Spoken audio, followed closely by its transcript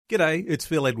G'day, it's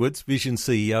Phil Edwards, Vision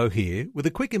CEO here, with a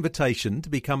quick invitation to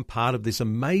become part of this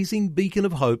amazing beacon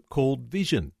of hope called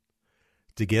Vision.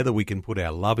 Together we can put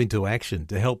our love into action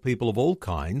to help people of all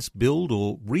kinds build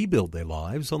or rebuild their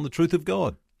lives on the truth of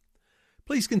God.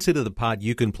 Please consider the part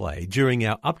you can play during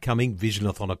our upcoming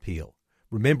Visionathon appeal,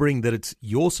 remembering that it's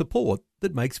your support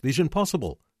that makes Vision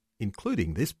possible,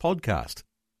 including this podcast.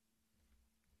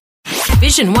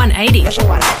 Vision 180.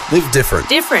 Live different.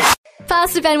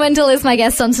 Pastor Ben Wendell is my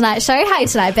guest on tonight's show. How are you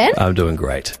tonight, Ben? I'm doing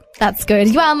great. That's good.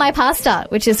 You are my pastor,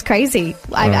 which is crazy.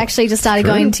 I've actually just started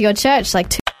going to your church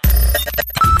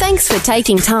Thanks for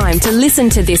taking time to listen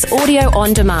to this audio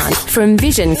on demand from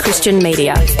Vision Christian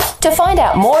Media. To find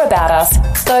out more about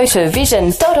us, go to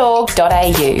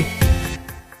vision.org.au.